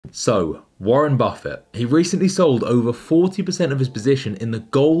So, Warren Buffett, he recently sold over 40% of his position in the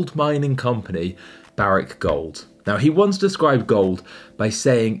gold mining company Barrick Gold. Now, he once described gold by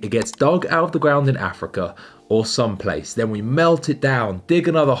saying it gets dug out of the ground in Africa or someplace, then we melt it down, dig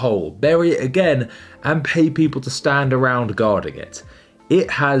another hole, bury it again, and pay people to stand around guarding it.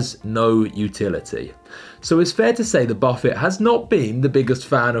 It has no utility. So it's fair to say that Buffett has not been the biggest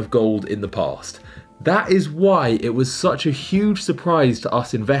fan of gold in the past. That is why it was such a huge surprise to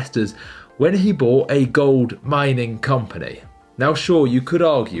us investors when he bought a gold mining company. Now sure, you could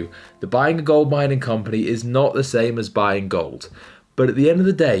argue that buying a gold mining company is not the same as buying gold. But at the end of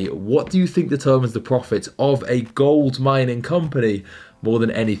the day, what do you think determines the profits of a gold mining company more than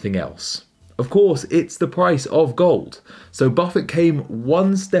anything else? Of course, it's the price of gold. So Buffett came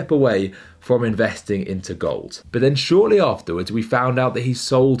one step away from investing into gold. But then shortly afterwards, we found out that he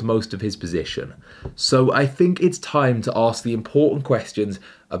sold most of his position. So I think it's time to ask the important questions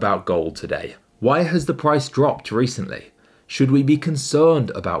about gold today. Why has the price dropped recently? Should we be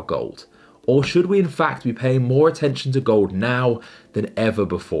concerned about gold? Or should we in fact be paying more attention to gold now than ever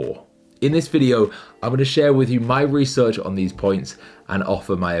before? In this video, I'm going to share with you my research on these points and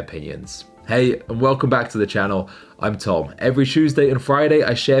offer my opinions. Hey, and welcome back to the channel. I'm Tom. Every Tuesday and Friday,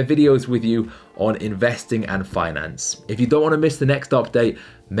 I share videos with you on investing and finance. If you don't want to miss the next update,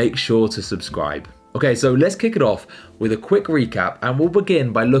 make sure to subscribe. Okay, so let's kick it off with a quick recap, and we'll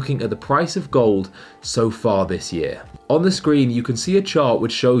begin by looking at the price of gold so far this year. On the screen, you can see a chart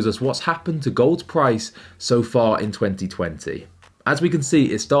which shows us what's happened to gold's price so far in 2020. As we can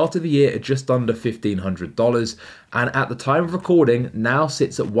see, it started the year at just under $1,500 and at the time of recording now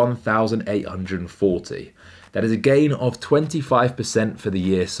sits at $1,840. That is a gain of 25% for the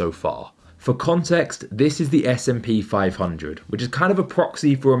year so far. For context, this is the S&P 500, which is kind of a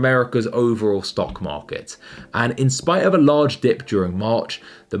proxy for America's overall stock market. And in spite of a large dip during March,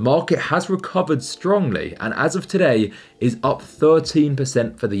 the market has recovered strongly and as of today is up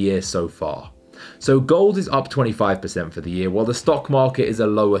 13% for the year so far. So gold is up 25% for the year, while the stock market is a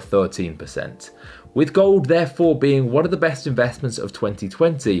lower 13%. With gold therefore being one of the best investments of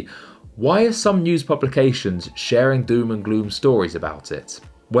 2020, why are some news publications sharing doom and gloom stories about it?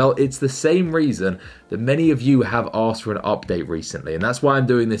 Well, it's the same reason that many of you have asked for an update recently, and that's why I'm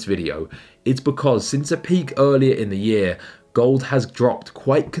doing this video. It's because since a peak earlier in the year, gold has dropped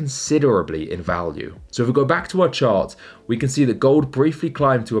quite considerably in value. So if we go back to our chart, we can see that gold briefly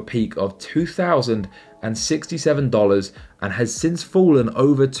climbed to a peak of $2,067 and has since fallen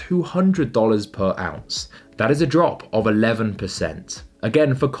over $200 per ounce. That is a drop of 11%.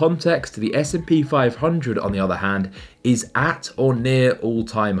 Again, for context, the S&P 500 on the other hand is at or near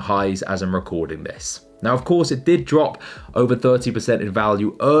all-time highs as I'm recording this. Now, of course, it did drop over 30% in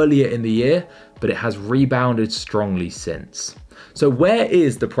value earlier in the year, but it has rebounded strongly since. So where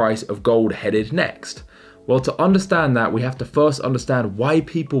is the price of gold headed next? Well, to understand that, we have to first understand why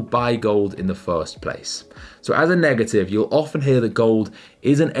people buy gold in the first place. So as a negative, you'll often hear that gold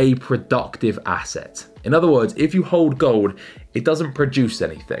isn't a productive asset. In other words, if you hold gold, it doesn't produce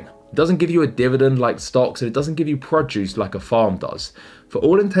anything. It doesn't give you a dividend like stocks, and it doesn't give you produce like a farm does. For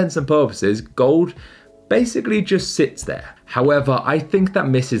all intents and purposes, gold basically just sits there. However, I think that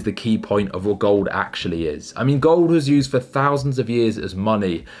misses the key point of what gold actually is. I mean, gold was used for thousands of years as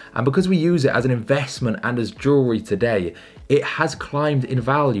money, and because we use it as an investment and as jewelry today, it has climbed in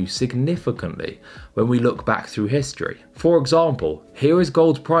value significantly when we look back through history. For example, here is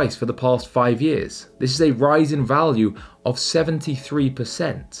gold's price for the past 5 years. This is a rise in value of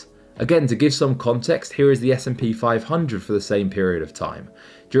 73%. Again, to give some context, here is the S&P 500 for the same period of time.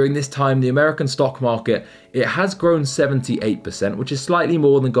 During this time, the American stock market, it has grown 78%, which is slightly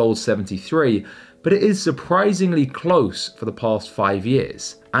more than gold's 73%, but it is surprisingly close for the past 5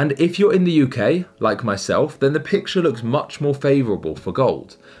 years. And if you're in the UK, like myself, then the picture looks much more favourable for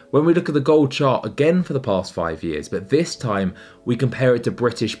gold. When we look at the gold chart again for the past 5 years, but this time we compare it to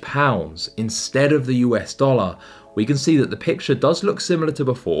British pounds instead of the US dollar, we can see that the picture does look similar to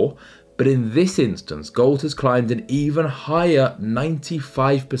before, but in this instance, gold has climbed an even higher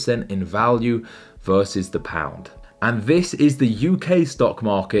 95% in value versus the pound. And this is the UK stock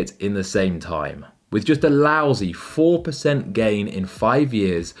market in the same time. With just a lousy 4% gain in 5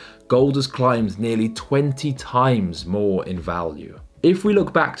 years, gold has climbed nearly 20 times more in value. If we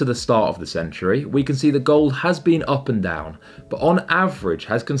look back to the start of the century, we can see that gold has been up and down, but on average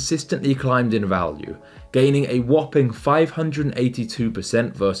has consistently climbed in value, gaining a whopping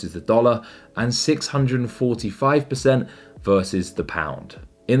 582% versus the dollar and 645% versus the pound.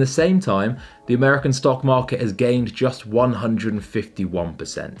 In the same time, the American stock market has gained just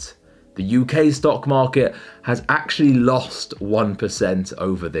 151%. The The UK stock market has actually lost 1%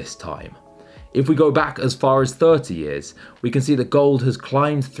 over this time. If we go back as far as 30 years, we can see that gold has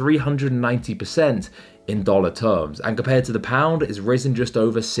climbed 390% in dollar terms, and compared to the pound, it's risen just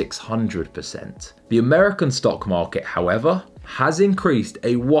over 600%. The American stock market, however, has increased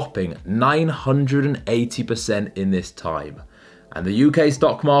a whopping 980% in this time. And the UK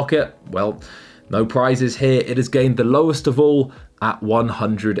stock market, well, no prizes here, it has gained the lowest of all at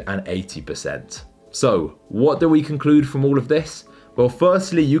 180%. So, what do we conclude from all of this? Well,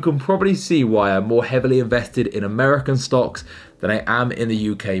 firstly, you can probably see why I'm more heavily invested in American stocks than I am in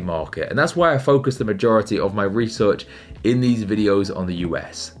the UK market. And that's why I focus the majority of my research in these videos on the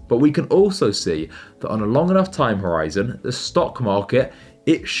US. But we can also see that on a long enough time horizon, the stock market,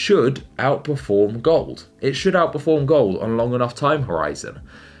 it should outperform gold. It should outperform gold on a long enough time horizon.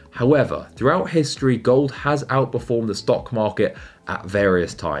 However, throughout history, gold has outperformed the stock market at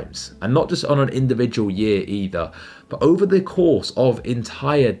various times, and not just on an individual year either, but over the course of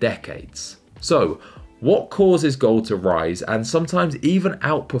entire decades. So, what causes gold to rise and sometimes even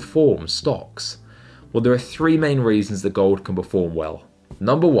outperform stocks? Well, there are three main reasons that gold can perform well.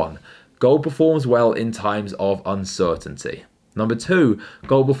 Number one, gold performs well in times of uncertainty. Number two,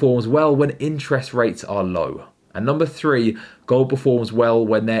 gold performs well when interest rates are low. And number three, gold performs well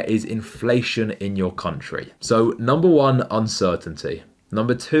when there is inflation in your country. So number one, uncertainty.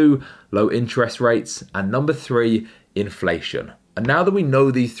 Number two, low interest rates. And number three, inflation. And now that we know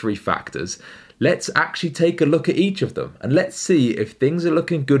these three factors, let's actually take a look at each of them. And let's see if things are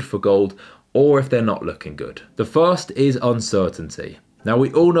looking good for gold or if they're not looking good. The first is uncertainty. Now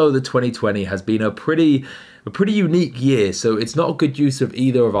we all know that 2020 has been a pretty unique year, so it's not a good use of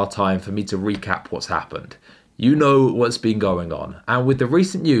either of our time for me to recap what's happened. You know what's been going on, and with the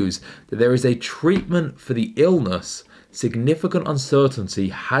recent news that there is a treatment for the illness, significant uncertainty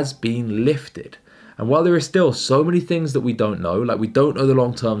has been lifted. And while there is still so many things that we don't know, like we don't know the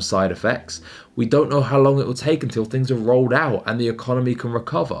long-term side effects, we don't know how long it will take until things are rolled out and the economy can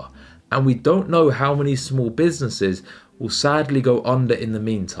recover, and we don't know how many small businesses will sadly go under in the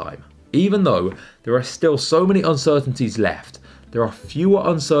meantime. Even though there are still so many uncertainties left, there are fewer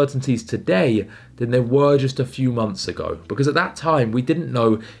uncertainties today than there were just a few months ago. Because at that time, we didn't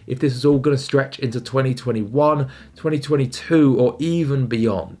know if this was all going to stretch into 2021, 2022, or even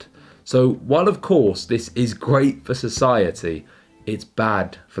beyond. So while of course this is great for society, it's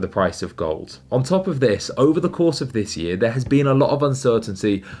bad for the price of gold. On top of this, over the course of this year, there has been a lot of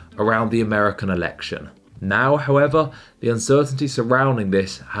uncertainty around the American election. Now, however, the uncertainty surrounding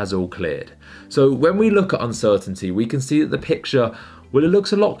this has all cleared. So when we look at uncertainty, we can see that the picture, well, it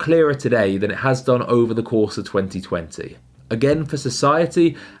looks a lot clearer today than it has done over the course of 2020. Again, for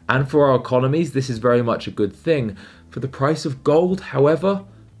society and for our economies, this is very much a good thing. For the price of gold, however,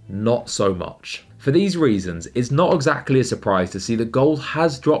 not so much. For these reasons, it's not exactly a surprise to see that gold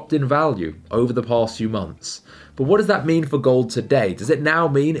has dropped in value over the past few months. But what does that mean for gold today? Does it now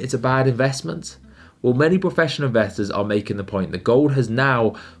mean it's a bad investment? Well, many professional investors are making the point that gold has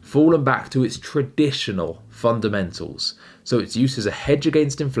now fallen back to its traditional fundamentals. So its use as a hedge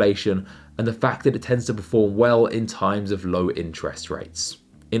against inflation and the fact that it tends to perform well in times of low interest rates.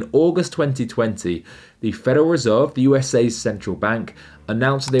 In August 2020, the Federal Reserve, the USA's central bank,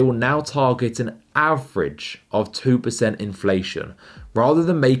 announced they will now target an average of 2% inflation, rather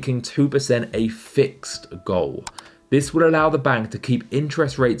than making 2% a fixed goal. This would allow the bank to keep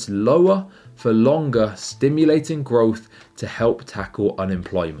interest rates lower for longer, stimulating growth to help tackle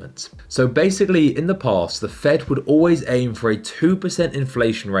unemployment. So basically, in the past, the Fed would always aim for a 2%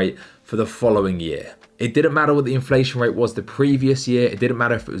 inflation rate for the following year. It didn't matter what the inflation rate was the previous year. It didn't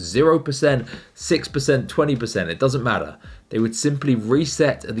matter if it was 0%, 6%, 20%. It doesn't matter. They would simply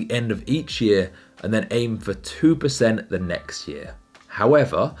reset at the end of each year and then aim for 2% the next year.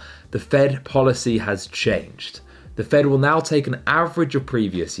 However, the Fed policy has changed. The Fed will now take an average of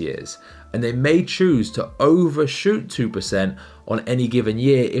previous years, and they may choose to overshoot 2% on any given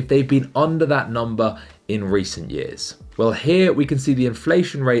year if they've been under that number in recent years. Well, here we can see the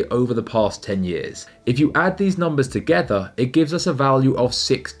inflation rate over the past 10 years. If you add these numbers together, it gives us a value of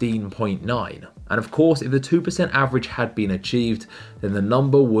 16.9. And of course, if the 2% average had been achieved, then the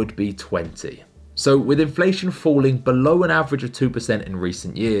number would be 20. So with inflation falling below an average of 2% in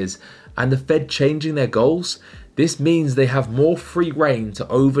recent years, and the Fed changing their goals, this means they have more free rein to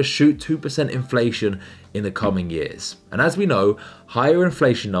overshoot 2% inflation in the coming years. And as we know, higher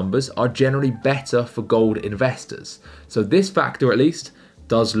inflation numbers are generally better for gold investors. So this factor, at least,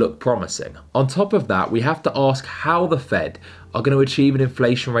 does look promising. On top of that, we have to ask how the Fed are going to achieve an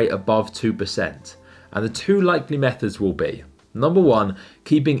inflation rate above 2%. And the two likely methods will be, Number one,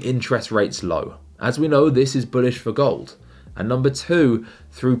 keeping interest rates low. As we know, this is bullish for gold. And number two,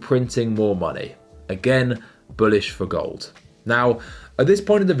 through printing more money. Again, bullish for gold. Now, at this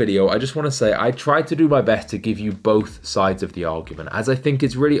point in the video, I just want to say I tried to do my best to give you both sides of the argument, as I think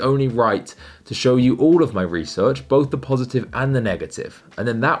it's really only right to show you all of my research, both the positive and the negative. And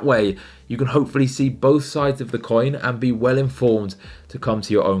then that way, you can hopefully see both sides of the coin and be well informed to come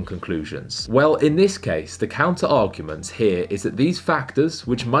to your own conclusions. Well, in this case, the counter argument here is that these factors,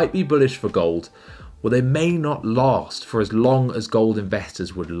 which might be bullish for gold, well, they may not last for as long as gold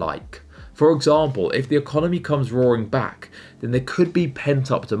investors would like. For example, if the economy comes roaring back, then there could be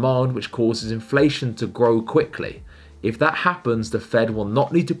pent-up demand which causes inflation to grow quickly. If that happens, the Fed will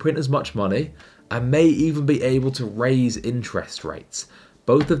not need to print as much money and may even be able to raise interest rates.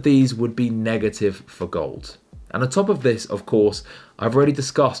 Both of these would be negative for gold. And on top of this, of course, I've already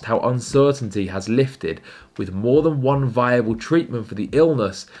discussed how uncertainty has lifted with more than one viable treatment for the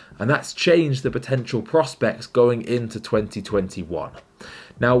illness, and that's changed the potential prospects going into 2021.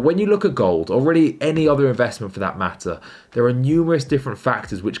 Now, when you look at gold, or really any other investment for that matter, there are numerous different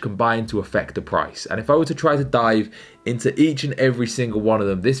factors which combine to affect the price. And if I were to try to dive into each and every single one of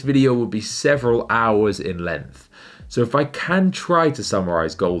them, this video would be several hours in length. So if I can try to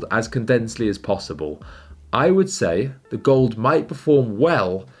summarize gold as condensedly as possible, I would say the gold might perform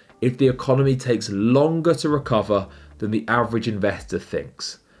well if the economy takes longer to recover than the average investor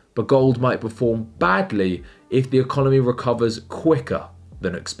thinks. But gold might perform badly if the economy recovers quicker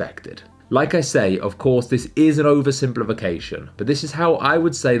than expected. Like I say, of course, this is an oversimplification, but this is how I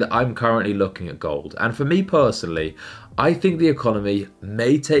would say that I'm currently looking at gold. And for me personally, I think the economy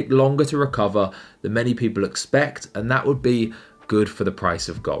may take longer to recover than many people expect, and that would be good for the price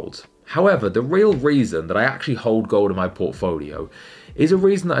of gold. However, the real reason that I actually hold gold in my portfolio is a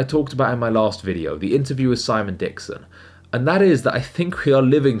reason that I talked about in my last video, the interview with Simon Dixon. And that is that I think we are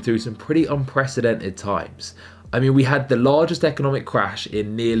living through some pretty unprecedented times. I mean, we had the largest economic crash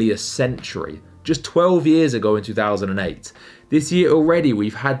in nearly a century, just 12 years ago in 2008. This year already,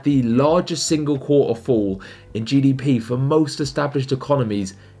 we've had the largest single quarter fall in GDP for most established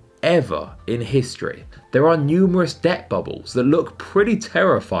economies ever in history. There are numerous debt bubbles that look pretty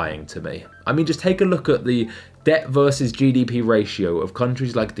terrifying to me. I mean, just take a look at the debt versus GDP ratio of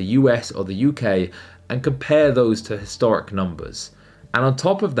countries like the US or the UK and compare those to historic numbers. And on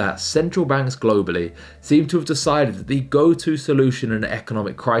top of that, central banks globally seem to have decided that the go-to solution in an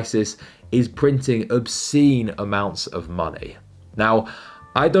economic crisis is printing obscene amounts of money. Now,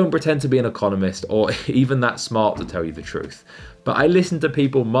 I don't pretend to be an economist or even that smart, to tell you the truth, but I listen to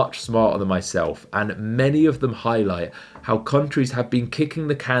people much smarter than myself, and many of them highlight how countries have been kicking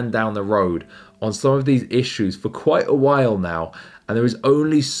the can down the road on some of these issues for quite a while now, and there is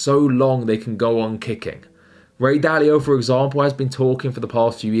only so long they can go on kicking. Ray Dalio, for example, has been talking for the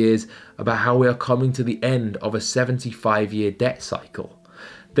past few years about how we are coming to the end of a 75-year debt cycle.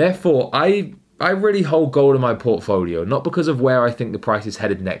 Therefore, I really hold gold in my portfolio, not because of where I think the price is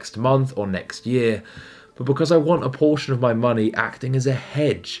headed next month or next year, but because I want a portion of my money acting as a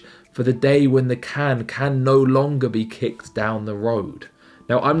hedge for the day when the can no longer be kicked down the road.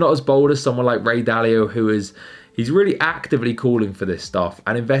 Now, I'm not as bold as someone like Ray Dalio, he's really actively calling for this stuff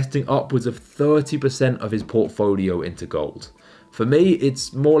and investing upwards of 30% of his portfolio into gold. For me,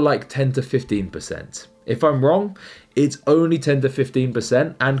 it's more like 10 to 15%. If I'm wrong, it's only 10 to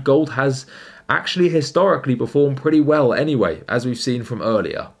 15%, and gold has actually historically performed pretty well anyway, as we've seen from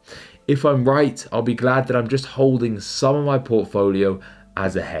earlier. If I'm right, I'll be glad that I'm just holding some of my portfolio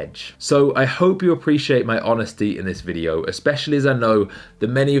as a hedge. So I hope you appreciate my honesty in this video, especially as I know that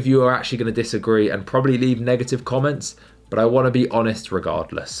many of you are actually going to disagree and probably leave negative comments, but I want to be honest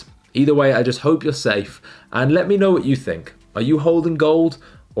regardless. Either way, I just hope you're safe, and let me know what you think. Are you holding gold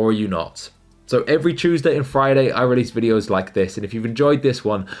or are you not? So every Tuesday and Friday I release videos like this, and if you've enjoyed this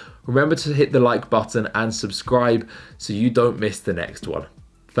one, remember to hit the like button and subscribe so you don't miss the next one.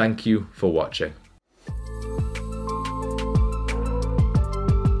 Thank you for watching.